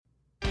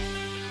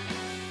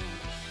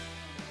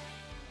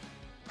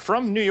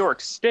From New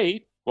York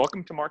State,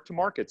 welcome to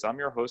Markets. I'm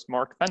your host,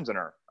 Mark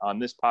Fenzener. On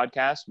this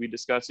podcast, we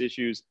discuss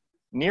issues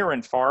near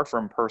and far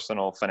from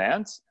personal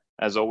finance.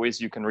 As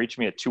always, you can reach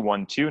me at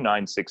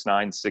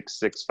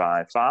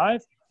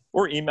 212-969-6655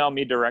 or email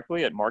me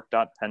directly at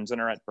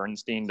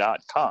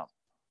mark.penzener@bernstein.com.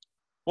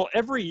 Well,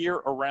 every year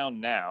around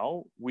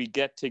now, we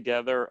get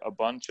together a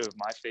bunch of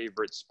my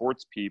favorite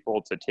sports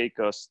people to take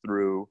us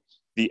through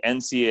the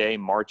NCAA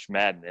March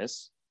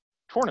Madness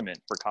tournament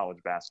for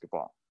college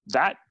basketball.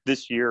 That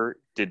this year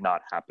did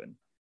not happen.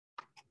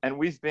 And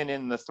we've been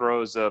in the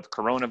throes of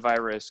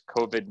coronavirus,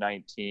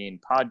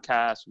 COVID-19,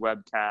 podcasts,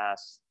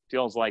 webcasts,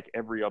 feels like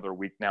every other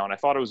week now. And I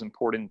thought it was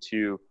important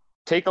to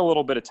take a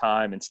little bit of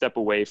time and step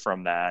away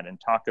from that and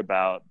talk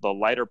about the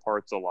lighter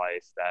parts of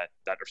life that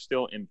are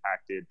still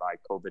impacted by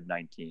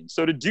COVID-19.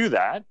 So to do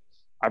that,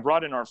 I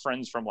brought in our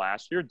friends from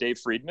last year, Dave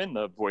Friedman,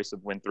 the voice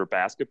of Winthrop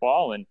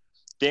basketball, and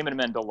Damon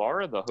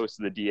Amendolara, the host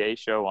of the DA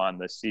show on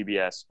the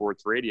CBS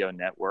Sports Radio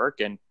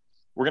Network. And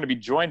we're going to be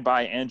joined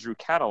by Andrew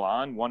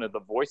Catalon, one of the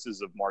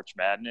voices of March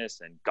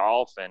Madness and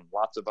golf and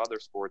lots of other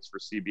sports for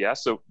CBS.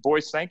 So,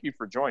 boys, thank you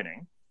for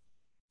joining.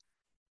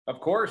 Of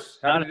course.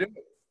 Happy to do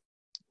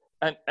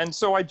it. And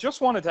so I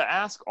just wanted to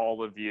ask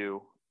all of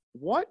you,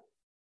 what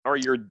are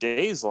your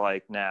days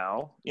like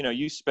now? You know,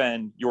 you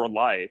spend your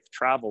life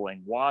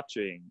traveling,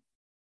 watching,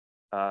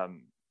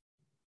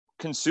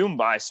 consumed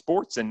by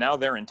sports, and now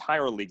they're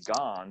entirely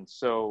gone.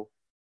 So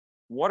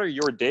what are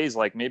your days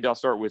like? Maybe I'll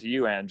start with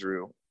you,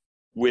 Andrew,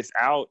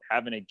 without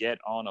having to get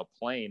on a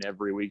plane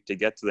every week to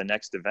get to the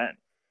next event.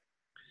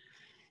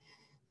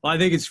 Well, I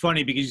think it's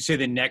funny because you say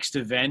the next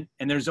event,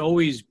 and there's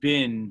always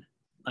been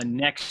a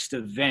next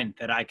event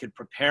that I could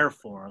prepare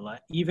for.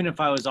 Like, even if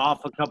I was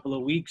off a couple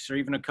of weeks or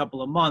even a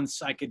couple of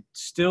months, I could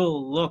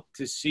still look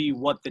to see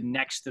what the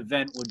next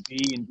event would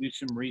be and do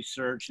some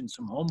research and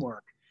some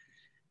homework.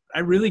 I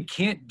really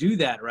can't do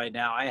that right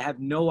now. I have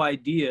no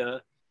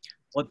idea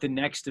what the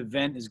next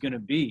event is going to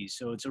be.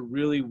 So it's a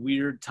really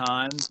weird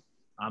time.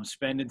 I'm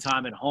spending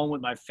time at home with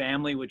my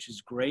family, which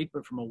is great.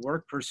 But from a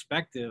work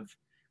perspective,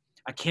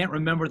 I can't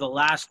remember the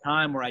last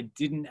time where I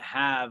didn't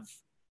have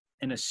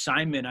an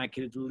assignment I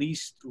could at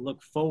least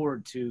look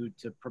forward to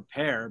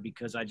prepare,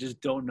 because I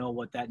just don't know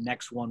what that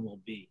next one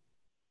will be.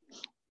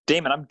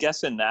 Damon, I'm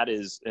guessing that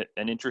is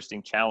an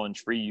interesting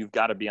challenge for you. You've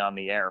got to be on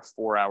the air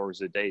 4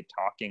 hours a day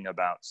talking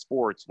about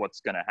sports,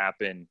 what's going to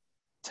happen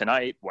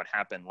tonight, what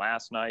happened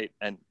last night.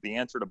 And the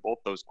answer to both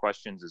those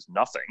questions is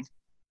nothing.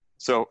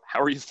 So how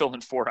are you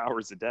filling 4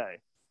 hours a day?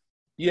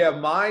 Yeah,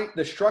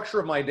 the structure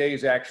of my day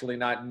is actually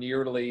not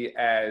nearly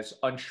as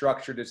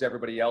unstructured as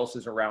everybody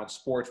else's around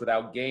sports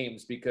without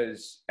games,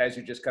 because as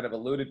you just kind of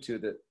alluded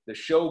to, the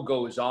show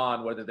goes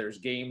on whether there's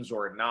games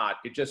or not.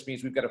 It just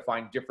means we've got to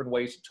find different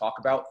ways to talk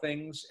about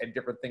things and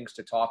different things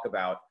to talk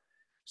about.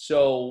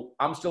 So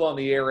I'm still on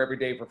the air every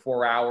day for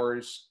 4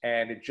 hours,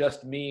 and it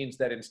just means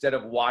that instead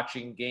of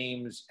watching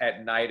games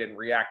at night and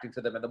reacting to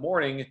them in the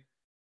morning,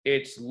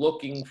 it's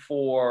looking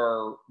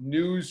for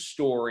news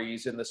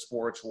stories in the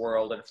sports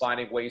world and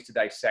finding ways to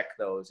dissect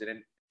those. And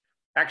in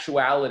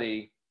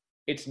actuality,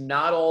 it's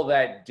not all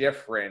that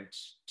different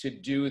to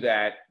do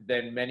that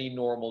than many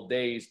normal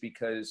days,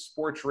 because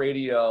sports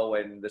radio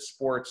and the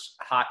sports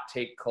hot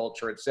take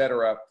culture, et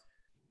cetera,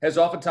 has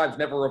oftentimes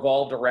never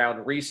revolved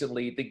around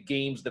recently the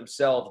games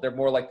themselves. They're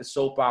more like the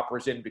soap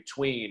operas in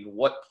between.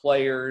 What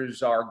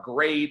players are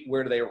great?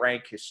 Where do they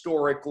rank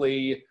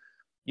historically?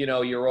 You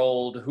know, your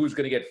old who's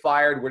going to get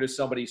fired, where does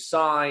somebody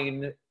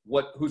sign, who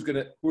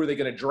are they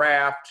going to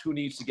draft, who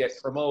needs to get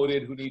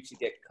promoted, who needs to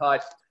get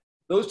cut.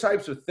 Those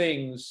types of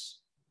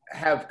things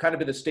have kind of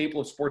been the staple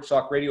of sports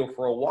talk radio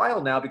for a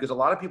while now, because a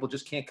lot of people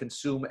just can't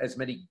consume as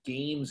many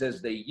games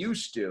as they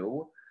used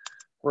to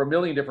for a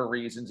million different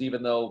reasons,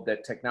 even though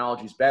that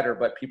technology is better,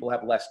 but people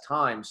have less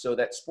time. So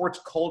that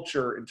sports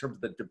culture in terms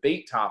of the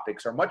debate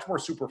topics are much more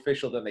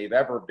superficial than they've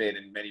ever been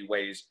in many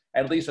ways,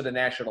 at least at a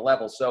national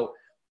level. So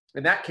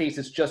in that case,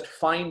 it's just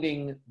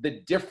finding the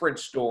different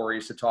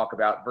stories to talk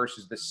about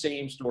versus the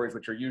same stories,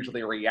 which are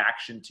usually a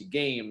reaction to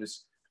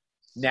games.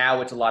 Now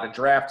it's a lot of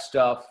draft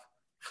stuff,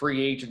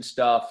 free agent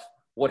stuff,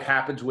 what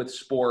happens with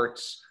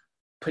sports,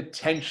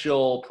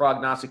 potential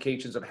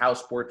prognostications of how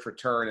sports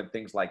return, and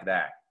things like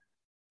that.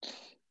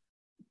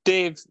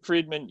 Dave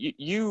Friedman,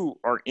 you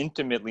are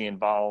intimately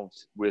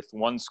involved with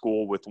one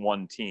school, with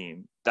one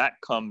team. That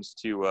comes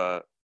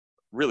to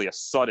really a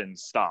sudden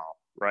stop.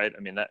 Right? I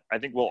mean, I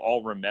think we'll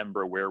all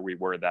remember where we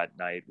were that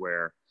night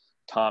where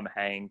Tom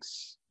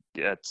Hanks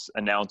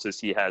announces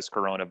he has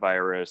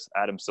coronavirus,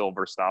 Adam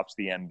Silver stops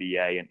the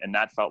NBA, and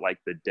that felt like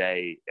the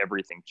day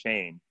everything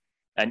changed,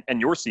 and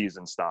your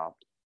season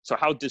stopped. So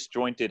how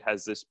disjointed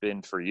has this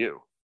been for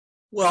you?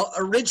 Well,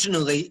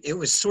 originally it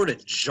was sort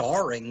of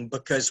jarring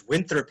because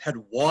Winthrop had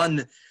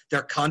won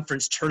their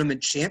conference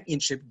tournament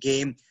championship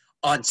game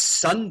on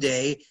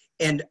Sunday,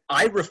 and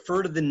I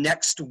refer to the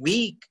next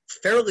week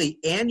fairly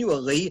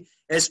annually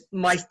as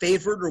my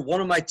favorite, or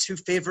one of my two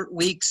favorite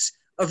weeks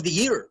of the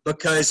year,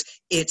 because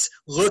it's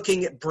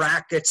looking at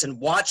brackets and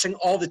watching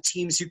all the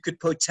teams you could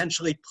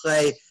potentially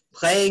play,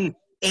 playing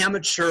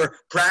amateur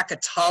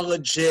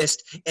bracketologist,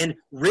 and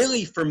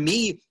really for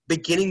me,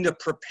 beginning to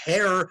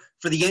prepare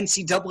for the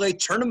NCAA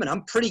tournament.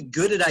 I'm pretty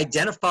good at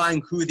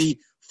identifying who the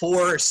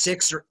 4,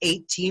 6, or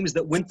 8 teams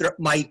that Winthrop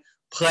might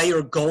play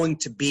are going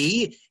to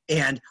be.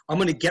 And I'm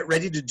going to get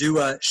ready to do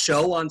a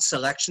show on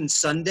Selection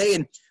Sunday.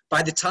 And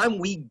by the time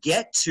we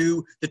get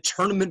to the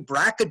tournament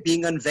bracket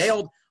being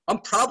unveiled, I'm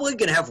probably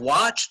going to have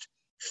watched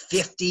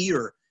 50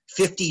 or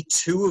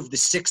 52 of the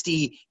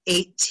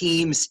 68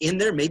 teams in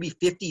there, maybe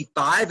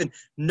 55, and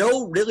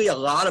know really a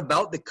lot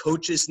about the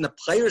coaches and the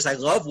players. I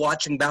love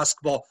watching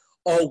basketball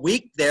all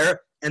week there,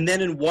 and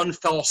then in one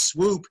fell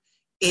swoop,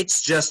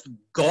 it's just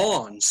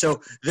gone. So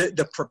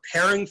the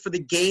preparing for the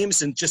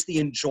games and just the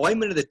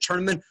enjoyment of the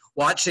tournament,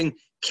 watching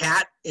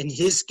Cat in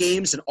his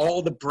games and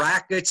all the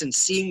brackets and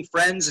seeing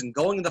friends and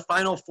going to the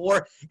Final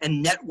Four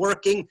and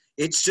networking,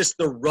 it's just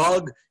the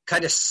rug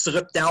kind of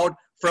slipped out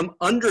from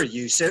under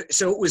you. So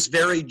it was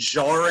very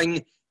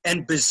jarring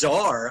and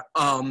bizarre.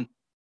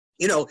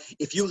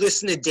 If you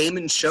listen to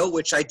Damon's show,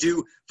 which I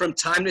do from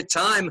time to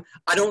time,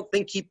 I don't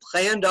think he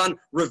planned on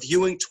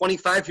reviewing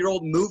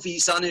 25-year-old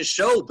movies on his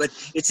show, but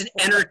it's an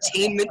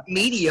entertainment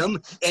medium,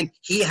 and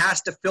he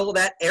has to fill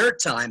that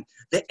airtime.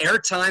 The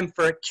airtime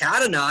for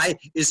Kat and I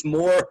is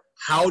more,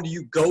 how do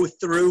you go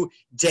through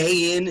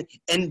day in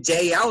and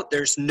day out?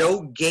 There's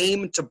no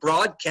game to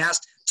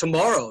broadcast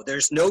tomorrow.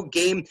 There's no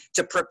game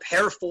to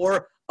prepare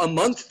for a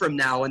month from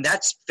now, and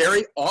that's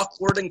very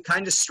awkward and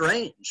kind of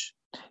strange.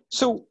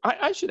 So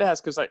I should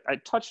ask, because I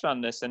touched on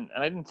this and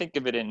I didn't think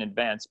of it in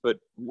advance, but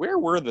where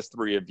were the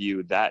three of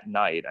you that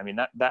night? I mean,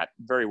 that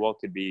very well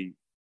could be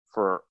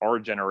for our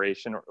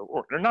generation,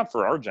 or not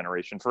for our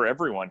generation, for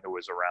everyone who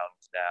was around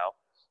now,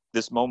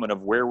 this moment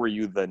of where were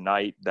you the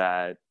night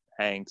that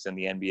Hanks and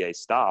the NBA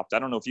stopped? I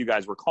don't know if you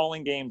guys were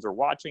calling games or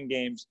watching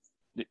games.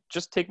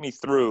 Just take me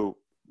through,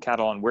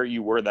 Catalan, where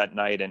you were that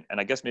night, and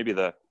I guess maybe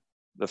the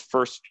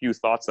first few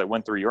thoughts that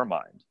went through your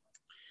mind.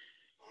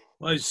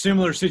 Well, it's a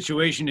similar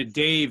situation to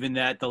Dave in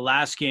that the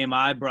last game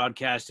I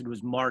broadcasted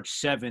was March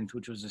 7th,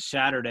 which was a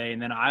Saturday,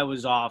 and then I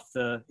was off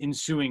the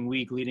ensuing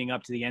week leading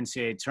up to the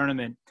NCAA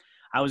tournament.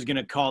 I was going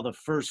to call the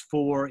first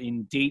 4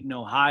 in Dayton,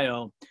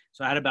 Ohio,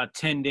 so I had about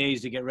 10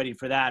 days to get ready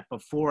for that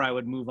before I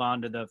would move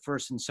on to the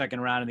first and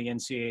second round of the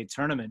NCAA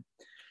tournament.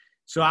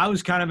 So I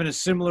was kind of in a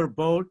similar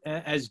boat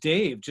as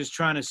Dave, just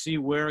trying to see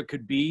where it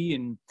could be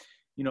and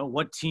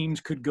what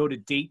teams could go to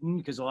Dayton,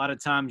 because a lot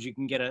of times you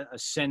can get a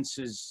sense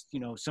as,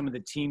 some of the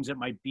teams that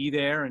might be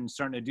there, and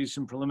starting to do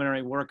some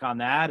preliminary work on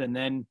that. And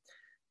then,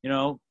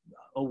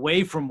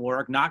 away from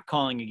work, not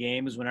calling a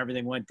game is when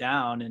everything went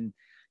down. And,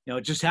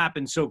 it just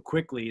happened so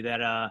quickly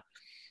that,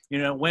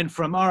 it went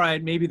from, all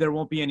right, maybe there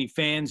won't be any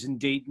fans in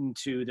Dayton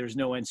to there's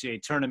no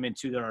NCAA tournament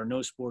to there are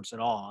no sports at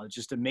all. It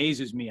just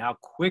amazes me how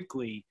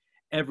quickly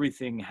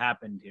everything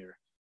happened here.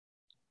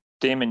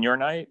 Damon, your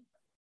night?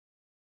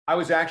 I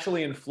was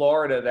actually in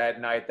Florida that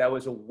night. That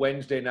was a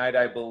Wednesday night,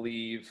 I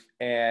believe.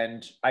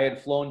 And I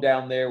had flown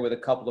down there with a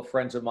couple of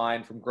friends of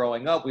mine from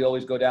growing up. We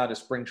always go down to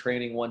spring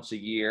training once a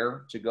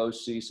year to go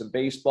see some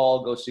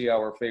baseball, go see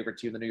our favorite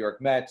team, the New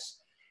York Mets.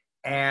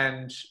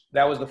 And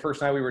that was the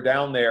first night we were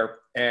down there.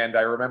 And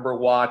I remember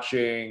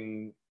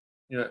watching,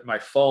 my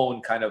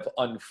phone kind of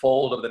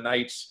unfold of the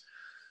night's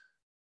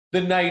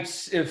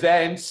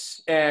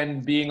events,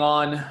 and being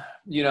on,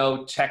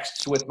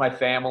 texts with my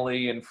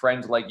family and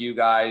friends like you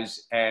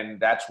guys. And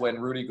that's when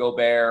Rudy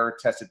Gobert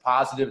tested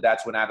positive.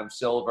 That's when Adam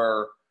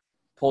Silver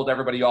pulled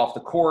everybody off the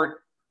court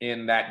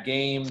in that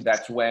game.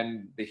 That's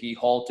when he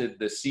halted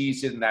the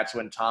season. That's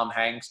when Tom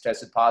Hanks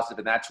tested positive.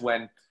 And that's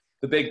when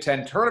the Big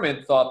Ten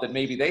tournament thought that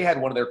maybe they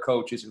had one of their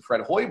coaches in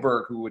Fred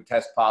Hoiberg who would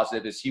test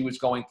positive, as he was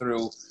going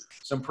through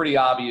some pretty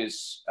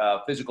obvious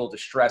physical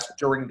distress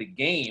during the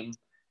game.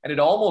 And it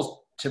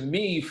almost, to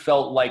me,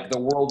 felt like the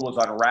world was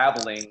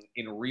unraveling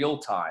in real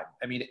time.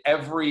 I mean,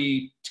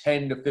 every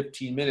 10 to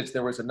 15 minutes,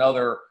 there was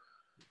another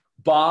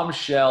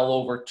bombshell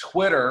over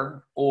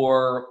Twitter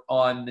or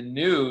on the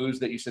news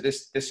that you said,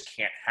 this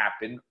can't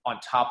happen, on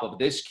top of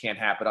this can't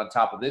happen, on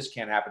top of this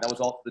can't happen. That was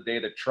all the day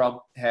that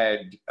Trump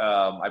had,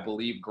 I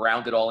believe,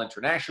 grounded all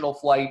international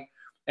flight.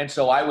 And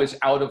so I was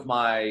out of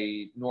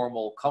my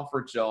normal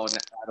comfort zone,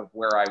 out of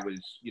where I was,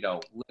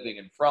 living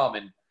and from,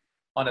 and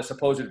on a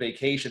supposed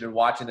vacation, and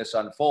watching this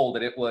unfold.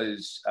 And it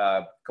was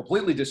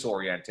completely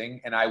disorienting.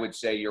 And I would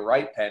say, you're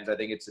right, Pens. I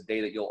think it's a day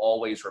that you'll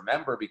always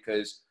remember,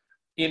 because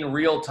in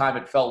real time,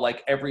 it felt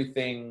like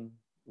everything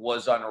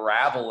was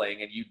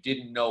unraveling, and you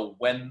didn't know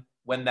when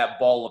that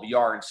ball of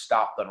yarn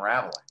stopped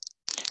unraveling.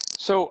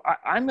 So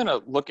I'm going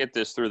to look at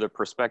this through the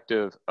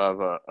perspective of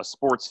a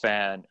sports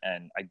fan,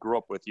 and I grew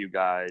up with you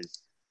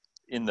guys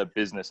in the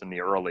business in the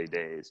early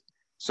days.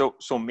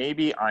 So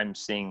maybe I'm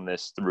seeing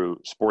this through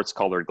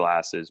sports-colored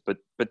glasses, but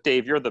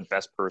Dave, you're the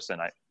best person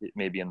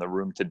maybe in the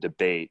room to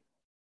debate.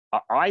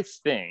 I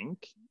think,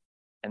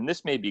 and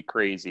this may be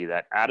crazy,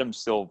 that Adam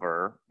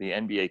Silver, the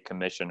NBA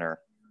commissioner,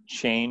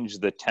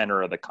 changed the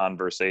tenor of the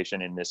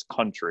conversation in this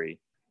country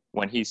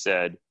when he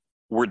said,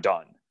 we're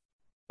done.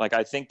 Like,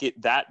 I think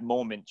that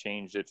moment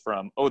changed it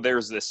from, oh,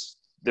 there's this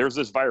there's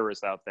this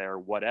virus out there,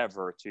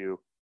 whatever, to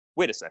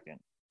wait a second,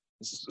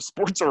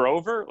 sports are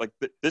over? Like,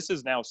 this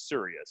is now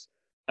serious.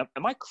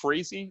 Am I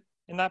crazy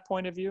in that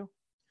point of view?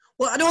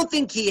 Well, I don't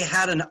think he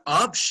had an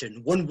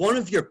option. When one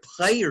of your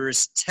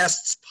players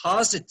tests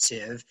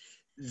positive,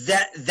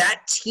 that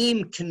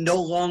team can no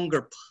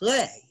longer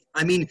play.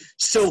 I mean,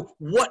 so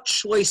what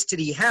choice did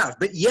he have?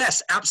 But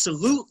yes,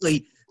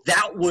 absolutely,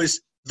 that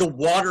was the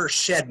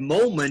watershed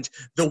moment,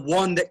 the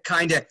one that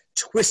kind of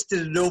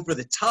twisted it over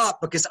the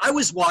top, because I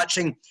was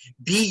watching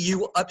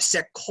BU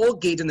upset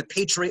Colgate in the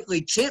Patriot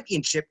League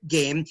championship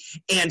game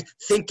and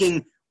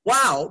thinking,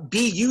 wow,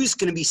 BU's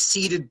going to be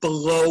seated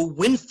below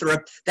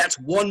Winthrop. That's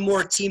one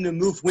more team to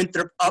move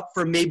Winthrop up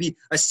from maybe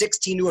a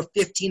 16 to a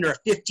 15 or a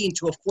 15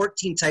 to a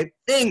 14 type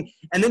thing.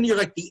 And then you're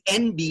like, the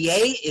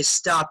NBA is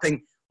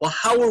stopping. Well,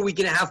 how are we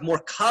going to have more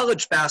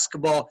college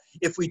basketball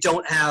if we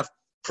don't have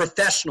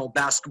professional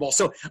basketball?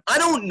 So I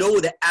don't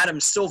know that Adam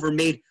Silver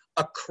made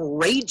a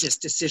courageous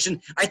decision.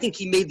 I think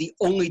he made the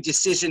only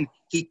decision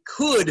he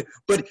could,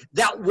 but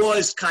that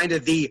was kind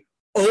of the,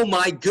 oh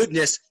my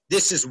goodness,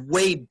 this is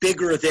way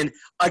bigger than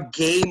a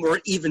game or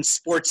even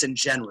sports in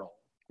general.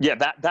 Yeah,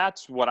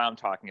 that's what I'm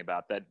talking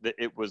about. That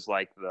it was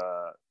like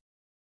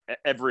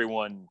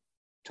everyone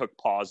took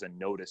pause and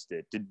noticed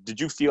it. Did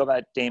you feel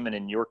that, Damon,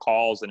 in your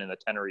calls and in the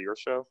tenor of your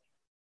show?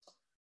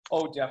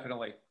 Oh,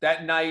 definitely.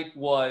 That night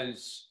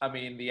was, I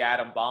mean, the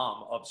atom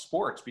bomb of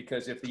sports,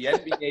 because if the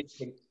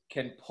NBA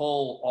can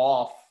pull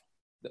off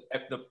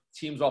the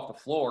teams off the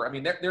floor, I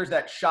mean, there's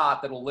that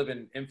shot that'll live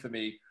in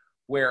infamy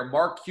where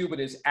Mark Cuban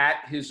is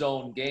at his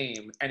own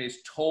game and is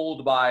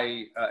told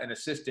by an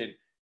assistant,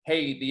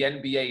 hey, the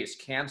NBA is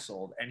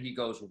canceled. And he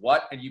goes,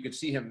 what? And you can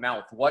see him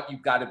mouth, what?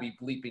 You've got to be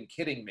bleeping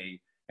kidding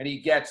me. And he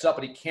gets up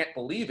and he can't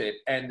believe it.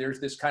 And there's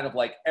this kind of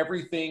like,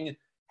 everything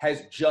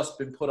has just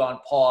been put on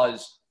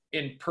pause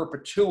in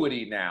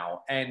perpetuity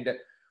now. And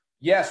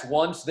yes,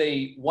 once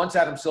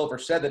Adam Silver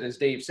said that, as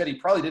Dave said, he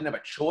probably didn't have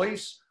a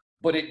choice,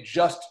 but it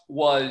just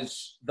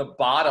was the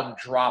bottom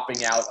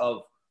dropping out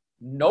of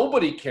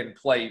nobody can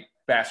play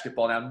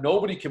basketball now.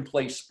 Nobody can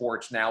play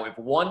sports now. If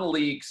one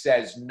league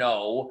says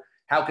no,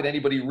 how can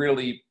anybody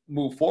really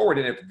move forward?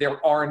 And if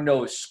there are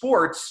no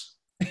sports,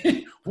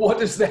 what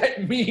does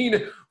that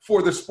mean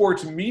for the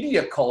sports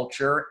media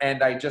culture?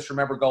 And I just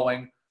remember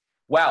going,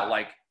 wow,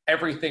 like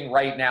everything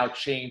right now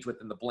changed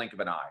within the blink of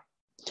an eye.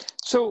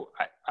 So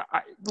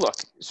I look,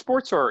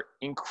 sports are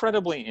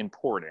incredibly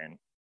important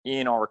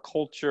in our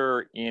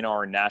culture, in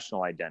our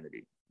national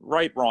identity.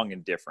 Right, wrong,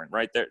 and different,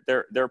 right?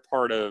 They're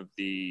part of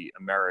the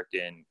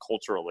American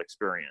cultural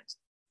experience.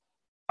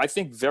 I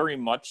think very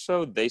much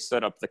so they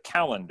set up the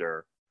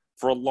calendar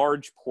for a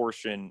large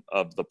portion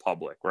of the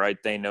public, right?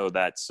 They know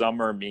that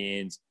summer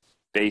means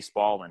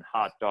baseball and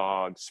hot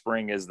dogs,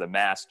 spring is the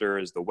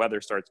Masters, the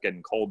weather starts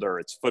getting colder,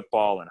 it's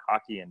football and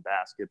hockey and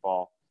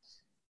basketball.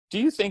 Do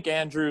you think,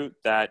 Andrew,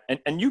 that,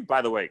 and you,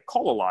 by the way,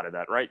 call a lot of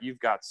that, right? You've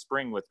got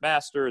spring with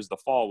Masters, the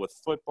fall with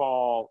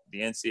football, the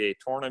NCAA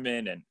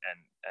tournament, and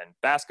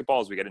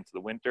basketball as we get into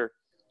the winter.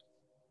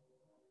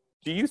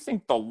 Do you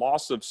think the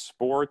loss of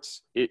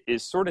sports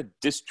is sort of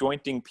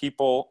disjointing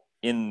people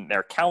in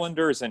their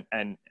calendars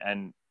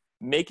and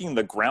making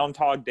the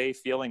Groundhog Day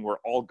feeling we're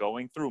all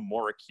going through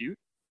more acute?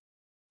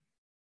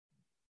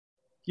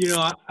 You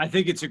know, I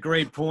think it's a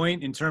great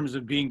point in terms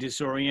of being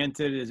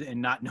disoriented and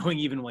not knowing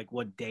even like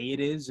what day it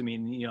is. I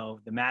mean, you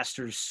know, the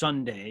Masters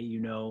Sunday, you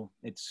know,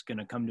 it's going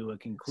to come to a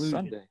conclusion.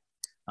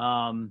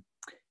 Sunday.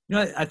 You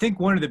know, I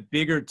think one of the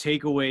bigger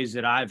takeaways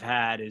that I've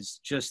had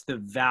is just the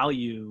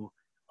value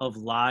of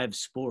live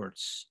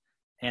sports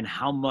and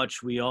how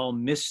much we all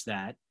miss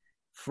that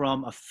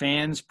from a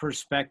fan's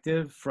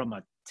perspective, from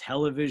a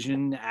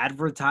television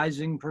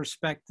advertising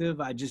perspective.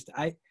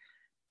 I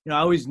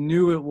always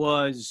knew it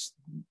was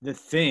the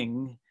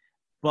thing,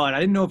 but I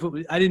didn't know if it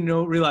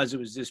was, realize it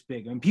was this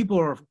big. I mean, people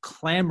are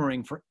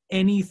clamoring for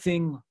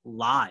anything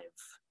live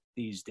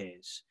these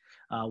days.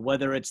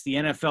 Whether it's the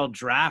NFL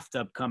draft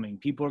upcoming,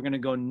 people are going to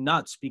go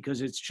nuts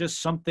because it's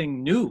just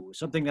something new,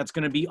 something that's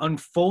going to be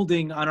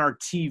unfolding on our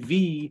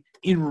TV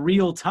in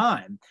real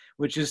time,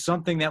 which is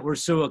something that we're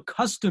so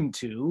accustomed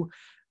to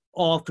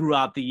all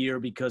throughout the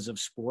year because of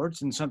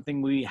sports, and something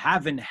we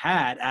haven't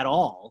had at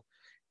all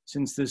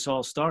since this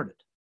all started.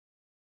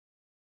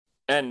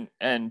 And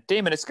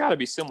Damon, it's got to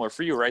be similar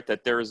for you, right?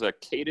 That there's a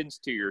cadence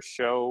to your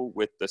show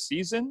with the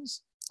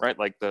seasons, right?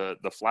 Like the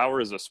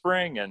flowers of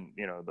spring and,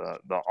 you know,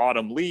 the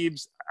autumn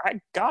leaves.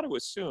 I got to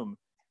assume,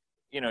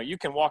 you know, you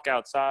can walk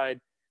outside,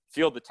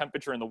 feel the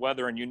temperature and the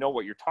weather, and you know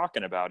what you're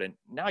talking about. And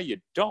now you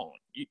don't.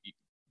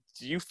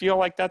 Do you feel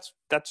like that's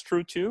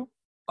true too?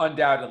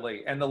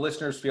 Undoubtedly. And the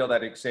listeners feel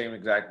that same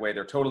exact way.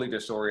 They're totally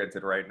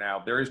disoriented right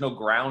now. There is no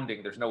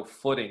grounding. There's no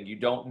footing. You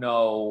don't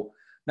know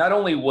not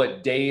only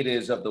what day it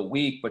is of the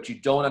week, but you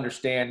don't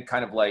understand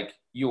kind of like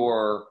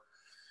your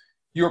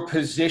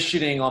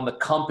positioning on the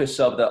compass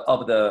of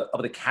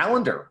the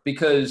calendar.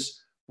 Because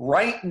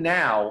right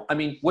now, I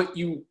mean, what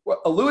you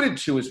alluded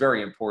to is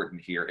very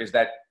important here, is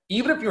that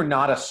even if you're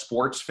not a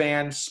sports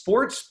fan,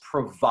 sports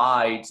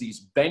provides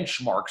these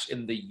benchmarks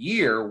in the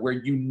year where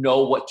you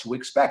know what to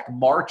expect.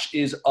 March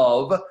is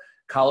of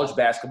college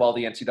basketball,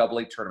 the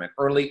NCAA tournament.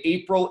 Early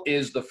April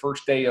is the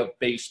first day of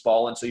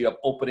baseball, and so you have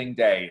opening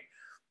day.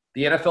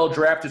 The NFL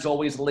draft is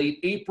always late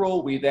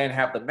April. We then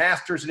have the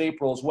Masters in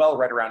April as well,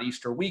 right around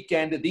Easter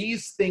weekend.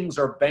 These things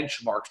are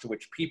benchmarks to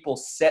which people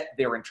set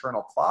their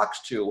internal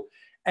clocks to.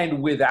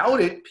 And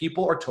without it,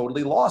 people are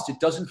totally lost.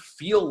 It doesn't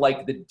feel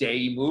like the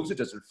day moves. It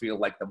doesn't feel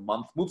like the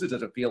month moves. It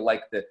doesn't feel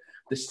like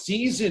the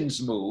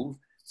seasons move.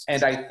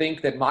 And I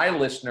think that my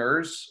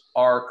listeners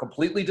are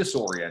completely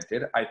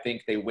disoriented. I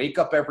think they wake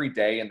up every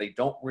day and they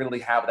don't really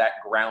have that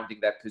grounding,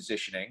 that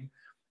positioning.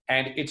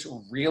 And it's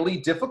really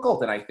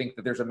difficult. And I think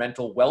that there's a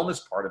mental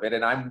wellness part of it.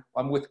 And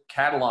I'm with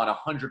Catalan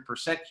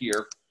 100%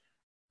 here.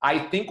 I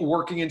think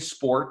working in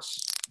sports,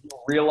 you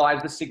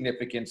realize the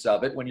significance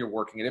of it when you're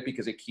working in it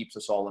because it keeps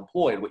us all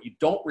employed. What you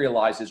don't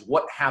realize is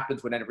what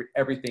happens when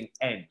everything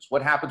ends.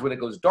 What happens when it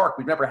goes dark?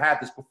 We've never had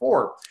this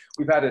before.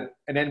 We've had an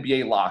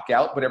NBA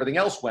lockout, but everything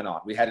else went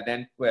on. We had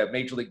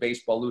Major League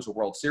Baseball lose a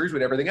World Series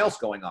with everything else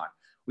going on.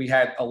 We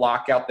had a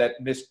lockout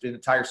that missed an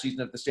entire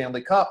season of the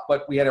Stanley Cup,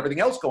 but we had everything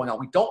else going on.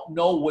 We don't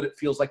know what it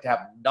feels like to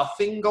have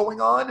nothing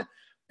going on.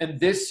 And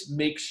this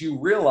makes you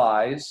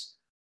realize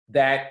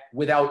that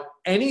without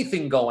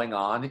anything going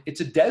on,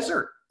 it's a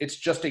desert. It's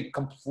just a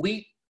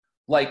complete,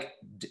 like,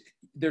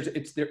 there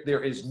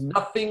is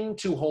nothing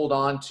to hold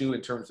on to in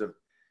terms of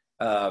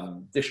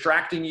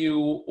distracting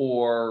you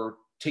or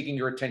taking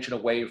your attention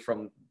away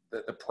from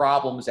the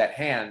problems at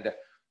hand.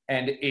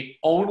 And it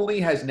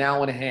only has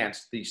now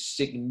enhanced the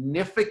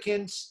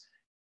significance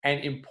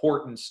and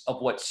importance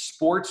of what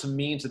sports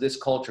mean to this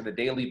culture on a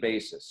daily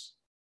basis.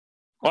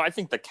 Well, I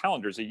think the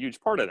calendar is a huge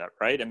part of that,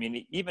 right? I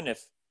mean, even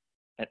if,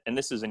 and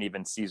this isn't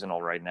even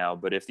seasonal right now,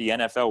 but if the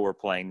NFL were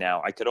playing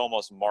now, I could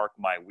almost mark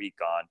my week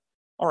on,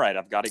 all right,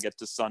 I've got to get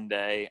to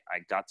Sunday. I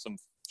got some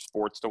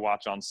sports to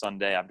watch on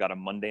Sunday. I've got a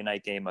Monday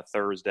night game, a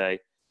Thursday.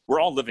 We're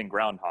all living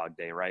Groundhog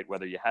Day, right?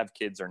 Whether you have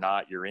kids or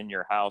not, you're in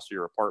your house or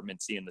your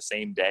apartment seeing the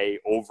same day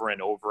over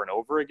and over and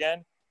over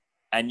again.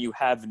 And you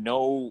have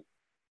no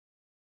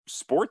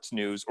sports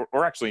news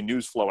or actually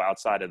news flow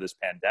outside of this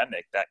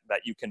pandemic that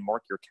you can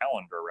mark your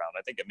calendar around.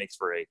 I think it makes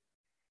for a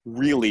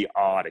really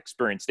odd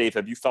experience. Dave,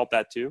 have you felt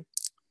that too?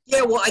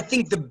 Yeah, well, I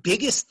think the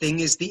biggest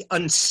thing is the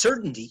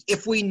uncertainty.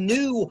 If we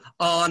knew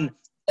on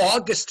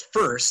August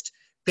 1st,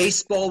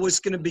 baseball was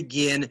going to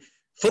begin,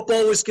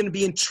 football was going to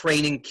be in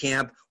training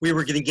camp, we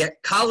were going to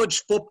get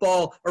college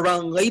football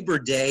around Labor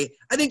Day,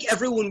 I think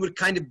everyone would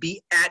kind of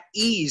be at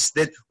ease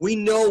that we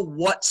know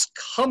what's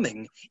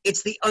coming.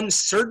 It's the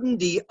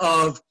uncertainty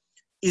of,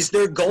 is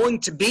there going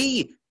to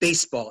be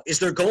baseball? Is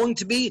there going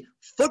to be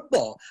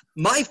football?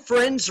 My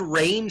friends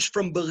range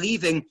from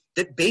believing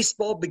that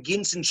baseball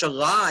begins in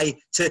July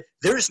to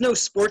there's no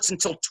sports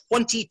until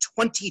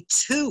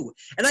 2022.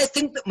 And I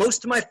think that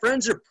most of my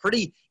friends are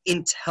pretty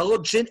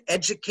intelligent,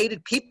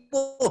 educated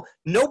people.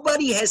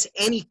 Nobody has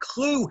any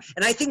clue.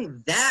 And I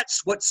think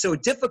that's what's so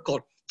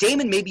difficult.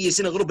 Damon maybe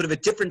is in a little bit of a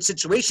different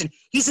situation.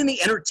 He's in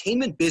the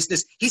entertainment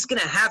business. He's going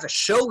to have a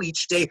show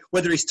each day,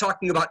 whether he's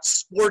talking about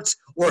sports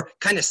or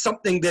kind of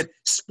something that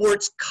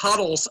sports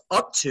cuddles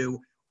up to.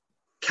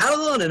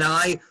 Catalan and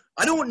I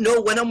don't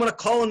know when I'm going to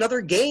call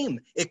another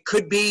game. It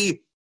could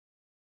be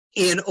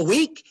in a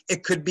week.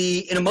 It could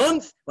be in a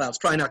month. Well, it's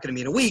probably not going to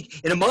be in a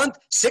week. In a month,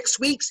 6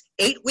 weeks,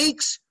 8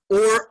 weeks,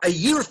 or a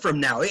year from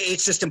now.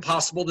 It's just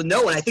impossible to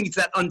know. And I think it's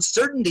that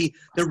uncertainty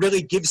that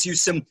really gives you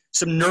some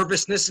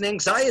nervousness and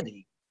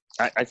anxiety.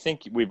 I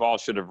think we've all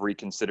should have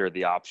reconsidered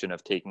the option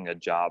of taking a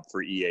job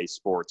for EA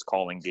Sports,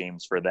 calling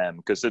games for them,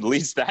 because at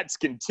least that's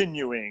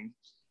continuing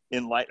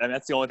in light. And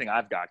that's the only thing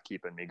I've got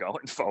keeping me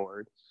going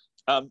forward.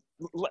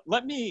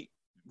 Let me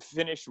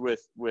finish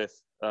with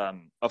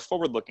a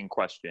forward-looking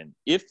question.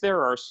 If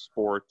there are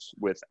sports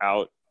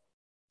without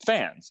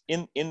fans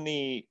in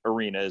the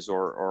arenas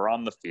or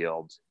on the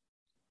field,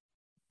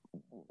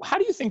 how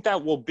do you think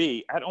that will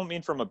be? I don't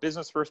mean from a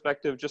business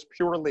perspective, just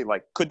purely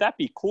like, could that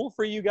be cool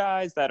for you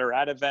guys that are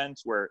at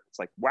events where it's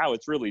like, wow,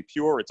 it's really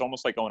pure. It's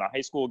almost like going to a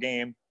high school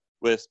game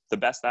with the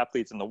best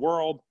athletes in the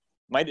world.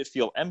 Might it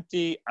feel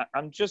empty?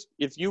 I'm just,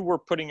 if you were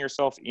putting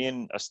yourself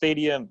in a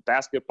stadium,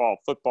 basketball,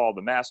 football,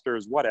 the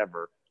Masters,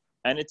 whatever,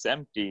 and it's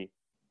empty,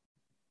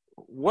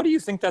 what do you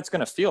think that's going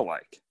to feel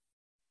like?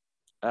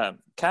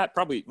 Kat,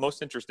 probably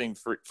most interesting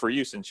for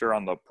you since you're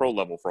on the pro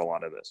level for a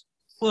lot of this.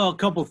 Well, a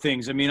couple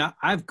things. I mean,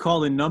 I've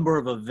called a number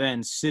of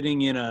events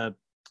sitting in a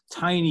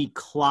tiny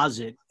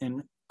closet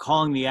and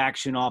calling the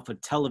action off a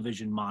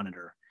television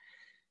monitor.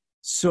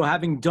 So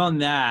having done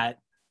that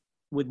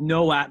with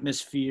no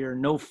atmosphere,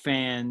 no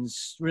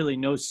fans, really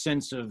no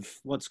sense of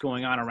what's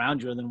going on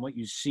around you other than what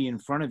you see in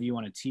front of you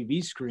on a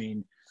TV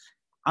screen,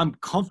 I'm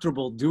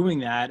comfortable doing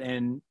that.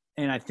 And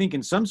I think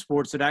in some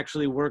sports it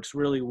actually works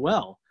really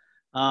well.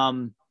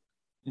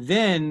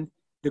 Then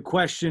the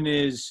question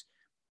is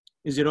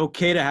it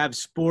okay to have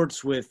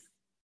sports with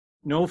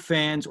no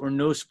fans or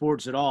no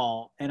sports at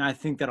all? And I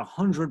think that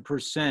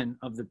 100%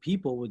 of the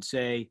people would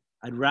say,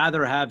 I'd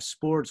rather have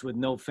sports with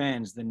no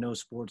fans than no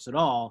sports at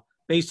all,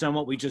 based on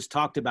what we just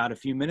talked about a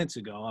few minutes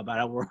ago, about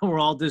how we're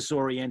all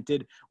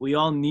disoriented. We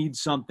all need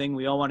something.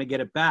 We all want to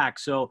get it back.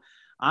 So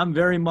I'm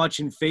very much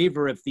in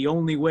favor, if the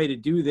only way to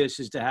do this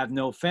is to have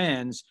no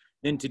fans,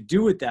 then to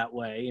do it that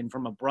way. And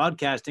from a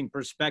broadcasting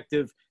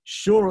perspective,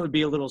 sure, it would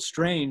be a little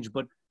strange,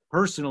 but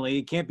personally,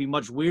 it can't be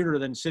much weirder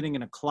than sitting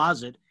in a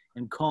closet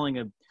and calling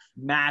a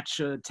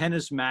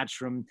tennis match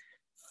from,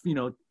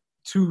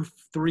 2,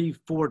 3,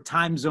 4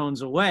 time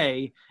zones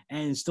away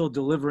and still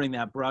delivering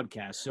that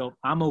broadcast. So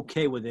I'm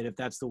okay with it if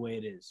that's the way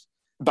it is.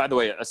 By the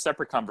way, a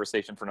separate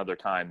conversation for another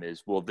time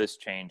is, will this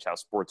change how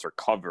sports are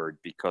covered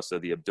because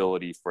of the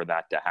ability for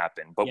that to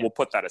happen? But We'll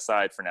put that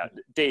aside for now.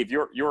 Dave,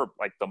 you're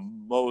like the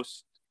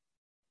most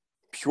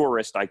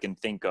purest I can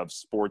think of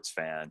sports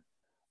fan.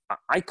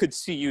 I could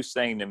see you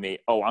saying to me,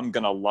 oh, I'm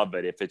going to love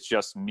it if it's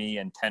just me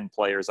and 10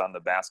 players on the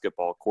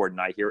basketball court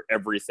and I hear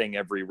everything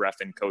every ref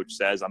and coach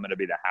says. I'm going to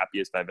be the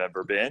happiest I've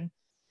ever been.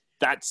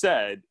 That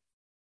said,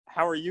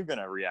 how are you going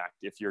to react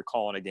if you're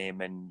calling a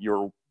game and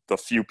you're the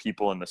few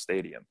people in the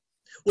stadium?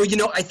 Well,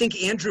 I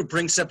think Andrew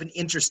brings up an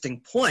interesting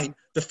point.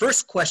 The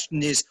first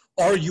question is,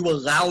 are you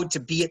allowed to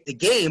be at the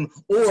game,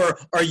 or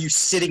are you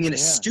sitting in a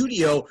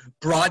studio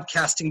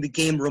broadcasting the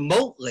game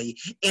remotely?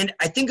 And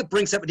I think it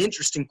brings up an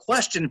interesting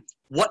question.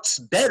 What's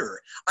better?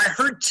 I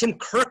heard Tim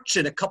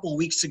Kirkchin a couple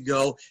weeks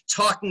ago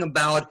talking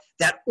about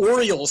that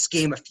Orioles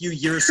game a few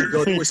years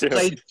ago that was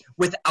played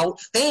without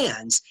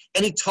fans.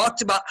 And he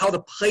talked about how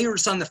the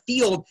players on the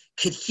field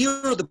could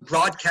hear the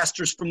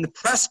broadcasters from the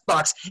press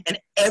box and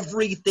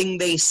everything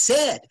they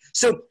said.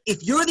 So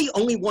if you're the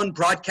only one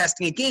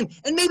broadcasting a game,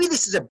 and maybe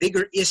this is a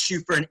bigger issue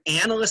for an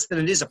analyst than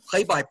it is a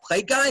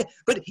play-by-play guy,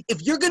 but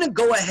if you're going to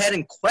go ahead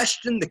and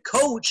question the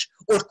coach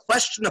or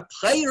question a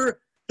player,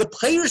 the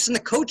players and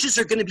the coaches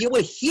are going to be able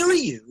to hear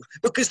you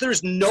because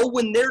there's no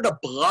one there to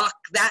block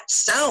that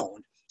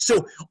sound.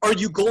 So are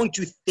you going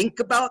to think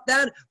about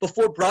that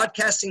before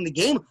broadcasting the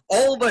game?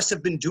 All of us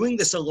have been doing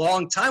this a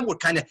long time. We're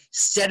kind of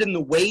set in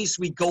the ways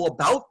we go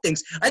about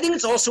things. I think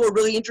it's also a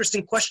really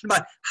interesting question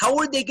about how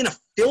are they going to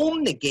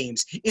film the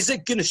games? Is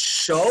it going to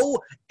show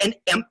an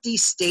empty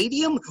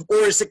stadium,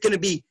 or is it going to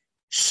be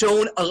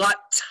shown a lot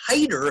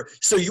tighter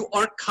so you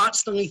aren't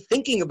constantly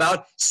thinking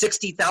about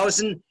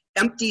 60,000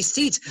 empty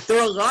seats? There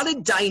are a lot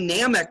of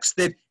dynamics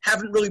that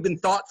haven't really been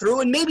thought through,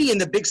 and maybe in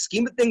the big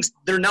scheme of things,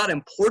 they're not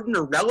important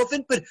or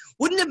relevant, but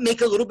wouldn't it make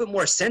a little bit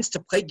more sense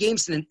to play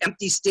games in an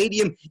empty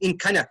stadium in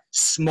kind of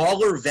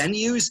smaller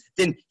venues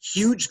than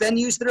huge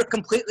venues that are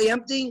completely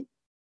empty?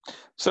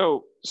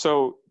 So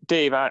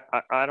Dave, I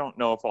don't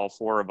know if all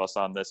 4 of us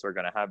on this are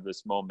going to have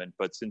this moment,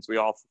 but since we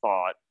all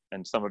thought,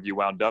 and some of you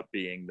wound up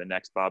being the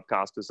next Bob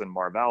Costas and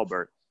Marv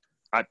Albert,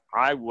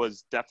 I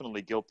was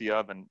definitely guilty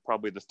of, and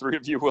probably the 3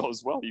 of you will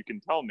as well, you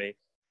can tell me,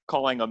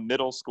 calling a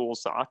middle school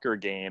soccer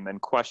game and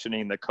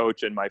questioning the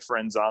coach and my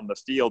friends on the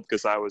field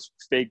because I was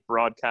fake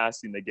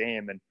broadcasting the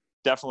game, and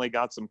definitely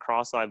got some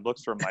cross-eyed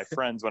looks from my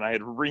friends when I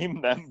had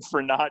reamed them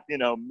for not,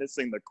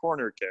 missing the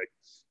corner kick.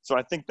 So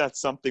I think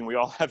that's something we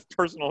all have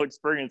personal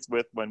experience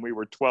with when we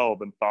were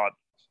 12 and thought,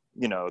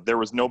 there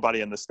was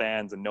nobody in the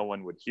stands and no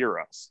one would hear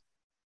us.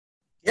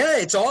 Yeah,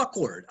 it's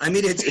awkward. I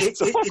mean,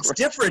 it's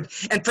different.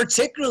 And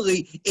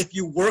particularly if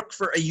you work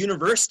for a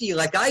university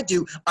like I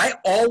do, I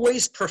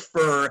always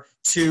prefer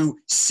to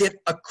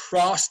sit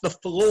across the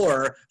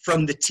floor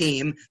from the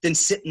team than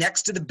sit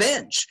next to the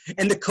bench.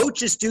 And the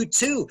coaches do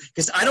too,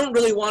 because I don't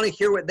really want to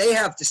hear what they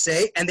have to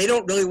say, and they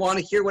don't really want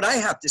to hear what I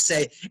have to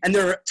say. And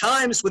there are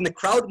times when the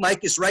crowd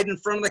mic is right in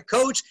front of the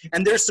coach,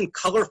 and there's some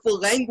colorful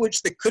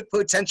language that could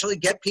potentially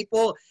get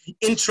people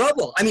in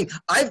trouble. I mean,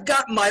 I've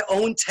got my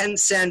own 10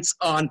 cents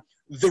on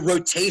the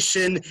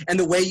rotation and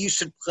the way you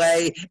should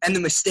play and the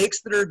mistakes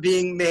that are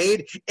being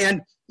made.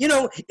 And,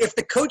 if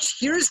the coach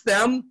hears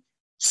them,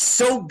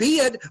 so be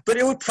it. But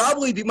it would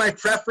probably be my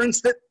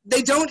preference that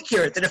they don't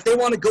hear it, that if they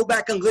want to go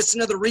back and listen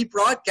to the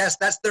rebroadcast,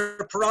 that's their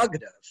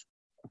prerogative.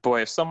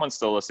 Boy, if someone's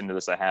still listening to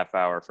this a half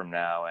hour from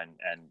now and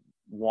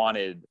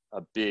wanted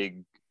a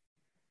big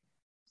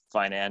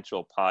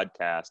financial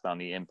podcast on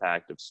the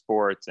impact of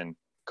sports and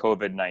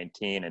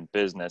COVID-19 and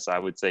business, I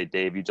would say,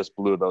 Dave, you just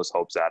blew those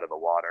hopes out of the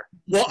water.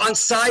 Well, on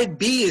side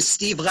B is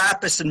Steve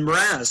Lapis and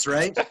Mraz,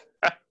 right?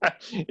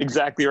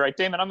 Exactly right.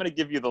 Damon, I'm going to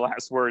give you the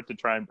last word to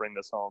try and bring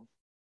this home.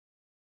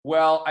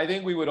 Well, I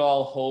think we would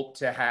all hope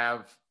to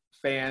have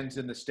fans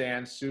in the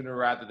stands sooner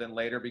rather than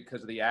later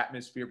because of the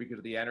atmosphere, because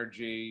of the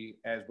energy,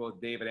 as both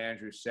Dave and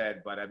Andrew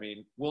said. But, I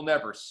mean, we'll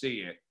never see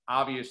it.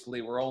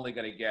 Obviously, we're only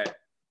going to get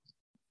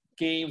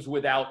games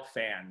without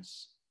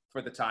fans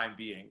for the time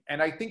being.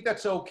 And I think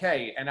that's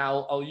okay. And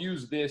I'll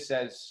use this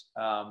as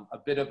a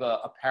bit of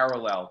a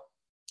parallel.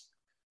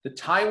 The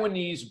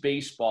Taiwanese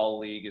Baseball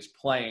League is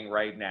playing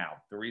right now.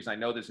 The reason I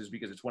know this is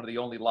because it's one of the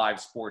only live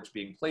sports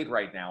being played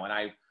right now.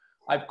 And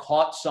I've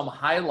caught some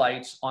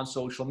highlights on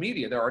social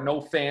media. There are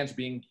no fans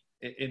being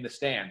in the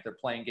stand. They're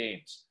playing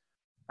games.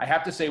 I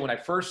have to say, when I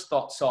first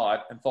saw it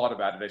and thought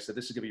about it, I said,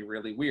 this is going to be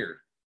really weird.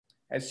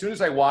 As soon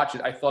as I watched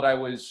it, I thought it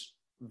was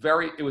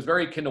very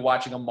akin to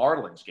watching a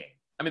Marlins game.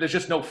 I mean, there's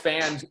just no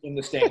fans in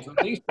the stands of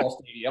the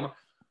baseball stadium.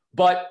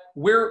 But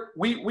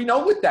we know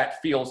what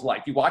that feels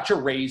like. You watch a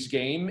Rays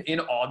game in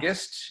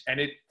August, and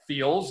it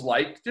feels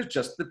like there's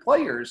just the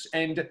players.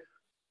 And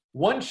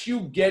once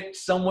you get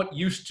somewhat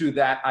used to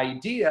that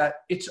idea,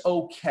 it's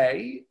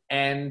okay,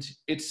 and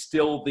it's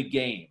still the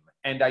game.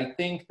 And I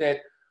think that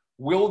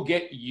we'll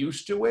get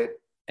used to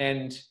it,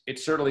 and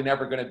it's certainly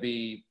never going to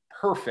be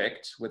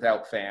perfect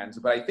without fans,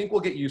 but I think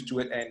we'll get used to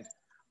it. And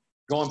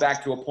going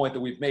back to a point that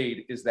we've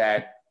made is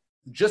that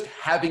just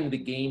having the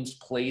games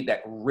played,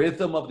 that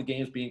rhythm of the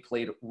games being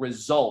played,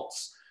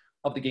 results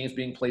of the games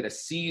being played, a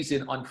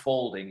season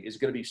unfolding is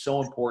going to be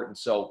so important.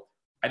 So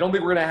I don't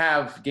think we're going to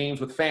have games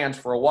with fans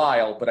for a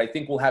while, but I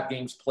think we'll have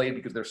games played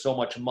because there's so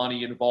much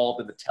money involved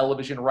in the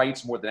television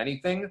rights more than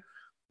anything,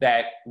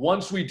 that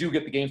once we do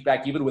get the games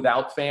back, even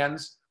without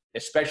fans,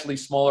 especially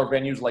smaller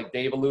venues like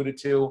Dave alluded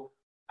to,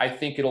 I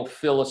think it'll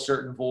fill a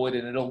certain void,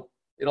 and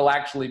it'll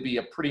actually be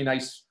a pretty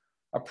nice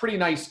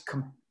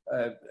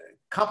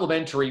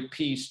complementary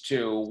piece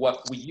to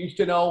what we used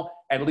to know,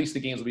 and at least the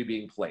games will be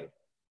being played.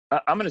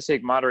 I'm going to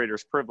take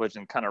moderator's privilege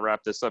and kind of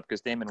wrap this up, because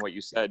Damon, what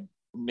you said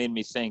made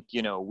me think,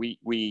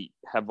 we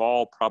have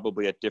all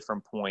probably at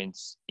different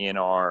points in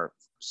our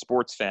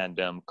sports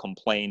fandom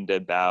complained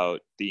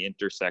about the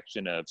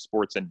intersection of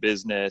sports and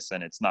business,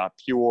 and it's not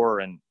pure,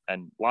 and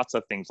lots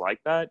of things like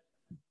that.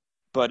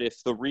 But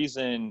if the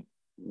reason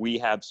we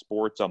have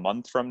sports a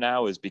month from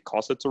now is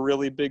because it's a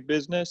really big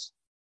business,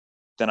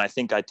 then I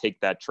think I'd take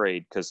that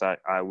trade, because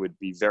I would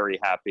be very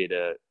happy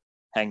to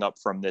hang up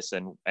from this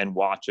and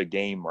watch a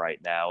game right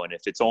now. And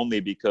if it's only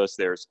because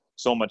there's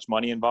so much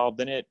money involved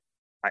in it,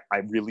 I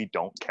really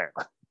don't care.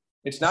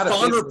 It's not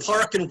Bonner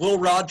Park and Will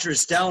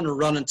Rogers down are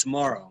running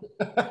tomorrow.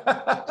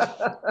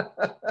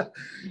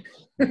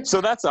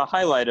 So that's a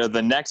highlight of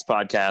the next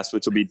podcast,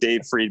 which will be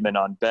Dave Friedman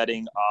on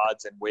betting,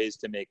 odds, and ways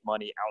to make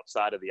money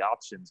outside of the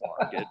options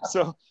market.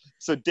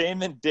 So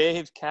Damon,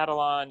 Dave,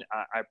 Catalan,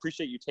 I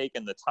appreciate you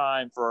taking the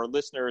time. For our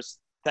listeners,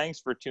 thanks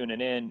for tuning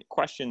in.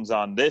 Questions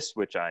on this,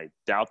 which I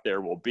doubt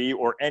there will be,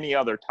 or any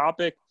other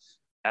topic,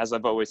 as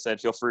I've always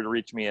said, feel free to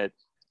reach me at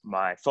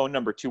my phone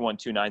number,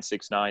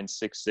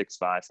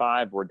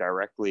 212-969-6655, or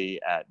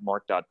directly at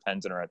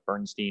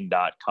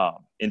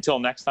mark.penziner@bernstein.com. Until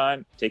next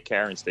time, take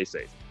care and stay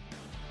safe.